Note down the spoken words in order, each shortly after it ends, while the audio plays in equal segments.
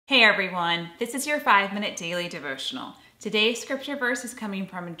Hey everyone, this is your 5-minute daily devotional. Today's scripture verse is coming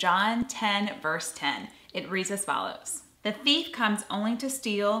from John 10, verse 10. It reads as follows. The thief comes only to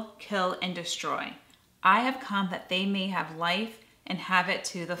steal, kill, and destroy. I have come that they may have life and have it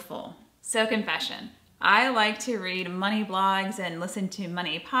to the full. So confession. I like to read money blogs and listen to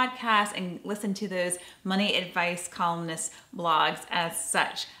money podcasts and listen to those money advice columnist blogs as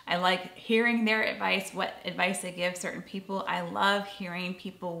such. I like hearing their advice, what advice they give certain people. I love hearing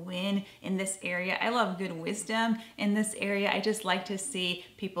people win in this area. I love good wisdom in this area. I just like to see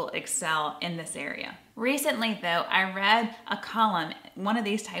people excel in this area. Recently though, I read a column, one of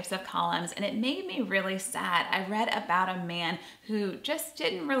these types of columns, and it made me really sad. I read about a man who just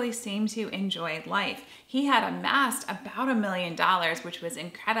didn't really seem to enjoy life. He had amassed about $1 million, which was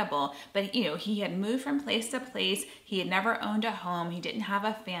incredible, but he had moved from place to place. He had never owned a home. He didn't have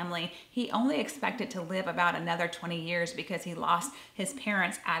a family. He only expected to live about another 20 years because he lost his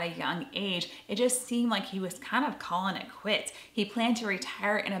parents at a young age. It just seemed like he was kind of calling it quits. He planned to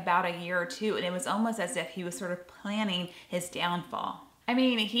retire in about a year or two, and it was almost as if he was sort of planning his downfall. I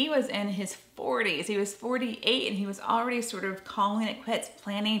mean, he was in his 40s. He was 48 and he was already sort of calling it quits,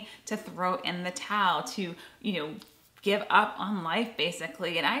 planning to throw in the towel, to, give up on life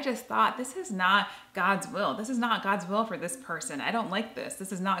basically. And I just thought, this is not God's will. This is not God's will for this person. I don't like this.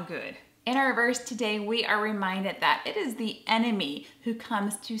 This is not good. In our verse today, we are reminded that it is the enemy who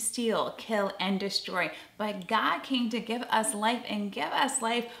comes to steal, kill, and destroy. But God came to give us life and give us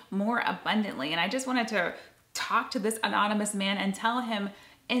life more abundantly. And I just wanted to talk to this anonymous man and tell him,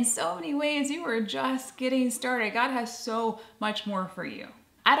 in so many ways, you are just getting started. God has so much more for you.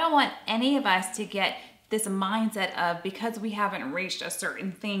 I don't want any of us to get this mindset of, because we haven't reached a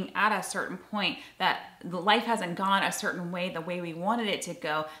certain thing at a certain point, that the life hasn't gone a certain way, the way we wanted it to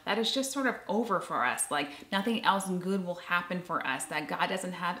go, that it's just sort of over for us. Like nothing else good will happen for us, that God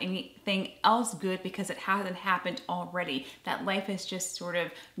doesn't have anything else good because it hasn't happened already, that life is just sort of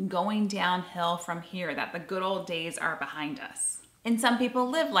going downhill from here, that the good old days are behind us. And some people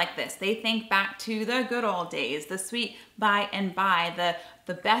live like this. They think back to the good old days, the sweet by and by, the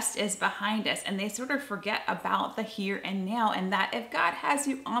best is behind us, and they sort of forget about the here and now, and that if God has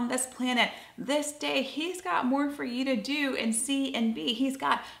you on this planet this day, He's got more for you to do and see and be. He's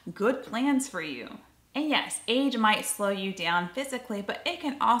got good plans for you. And yes, age might slow you down physically, but it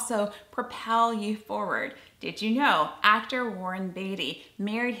can also propel you forward. Did you know actor Warren Beatty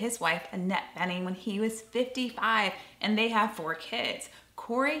married his wife Annette Bening when he was 55, and they have 4 kids?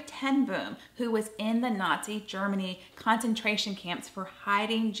 Corrie ten Boom, who was in the Nazi Germany concentration camps for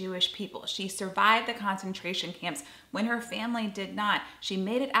hiding Jewish people. She survived the concentration camps when her family did not. She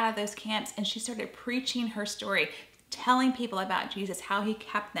made it out of those camps and she started preaching her story, telling people about Jesus, how He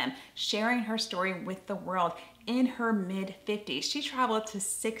kept them, sharing her story with the world. In her mid-50s, she traveled to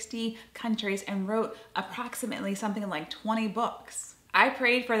 60 countries and wrote approximately something like 20 books. I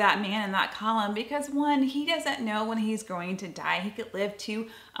prayed for that man in that column because 1, he doesn't know when he's going to die. He could live to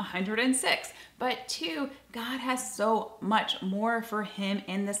 106. But 2, God has so much more for him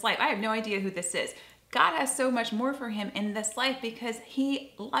in this life. I have no idea who this is. God has so much more for him in this life because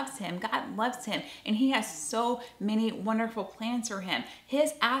He loves him. God loves him, and He has so many wonderful plans for him.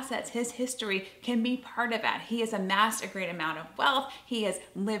 His assets, his history can be part of that. He has amassed a great amount of wealth. He has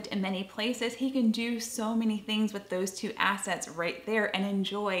lived in many places. He can do so many things with those 2 assets right there and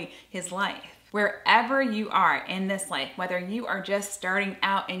enjoy his life. Wherever you are in this life, whether you are just starting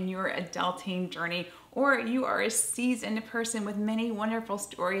out in your adulting journey or you are a seasoned person with many wonderful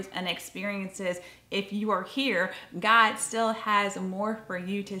stories and experiences, if you are here, God still has more for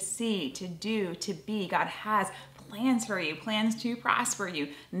you to see, to do, to be. God has plans for you, plans to prosper you,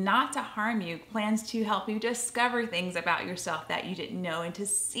 not to harm you, plans to help you discover things about yourself that you didn't know, and to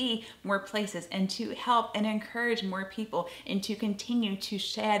see more places, and to help and encourage more people, and to continue to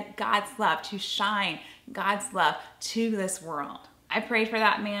shed God's love, to shine God's love to this world. I prayed for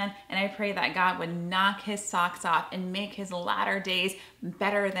that man, and I pray that God would knock his socks off and make his latter days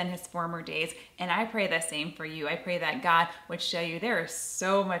better than his former days. And I pray the same for you. I pray that God would show you there is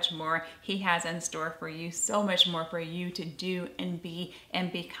so much more He has in store for you, so much more for you to do and be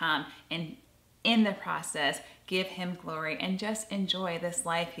and become. And in the process, give Him glory and just enjoy this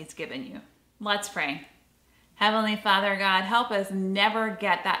life He's given you. Let's pray. Heavenly Father God, help us never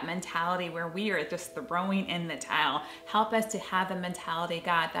get that mentality where we are just throwing in the towel. Help us to have the mentality,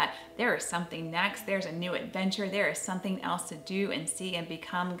 God, that there is something next, there's a new adventure, there is something else to do and see and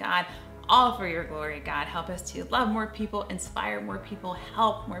become, God. All for your glory, God. Help us to love more people, inspire more people,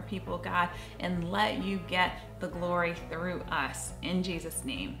 help more people, God, and let you get the glory through us. In Jesus'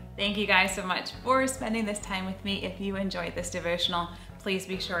 name. Thank you guys so much for spending this time with me. If you enjoyed this devotional, please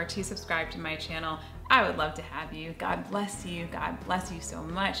be sure to subscribe to my channel. I would love to have you. God bless you. God bless you so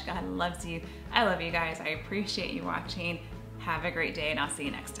much. God loves you. I love you guys. I appreciate you watching. Have a great day, and I'll see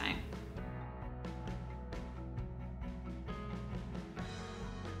you next time.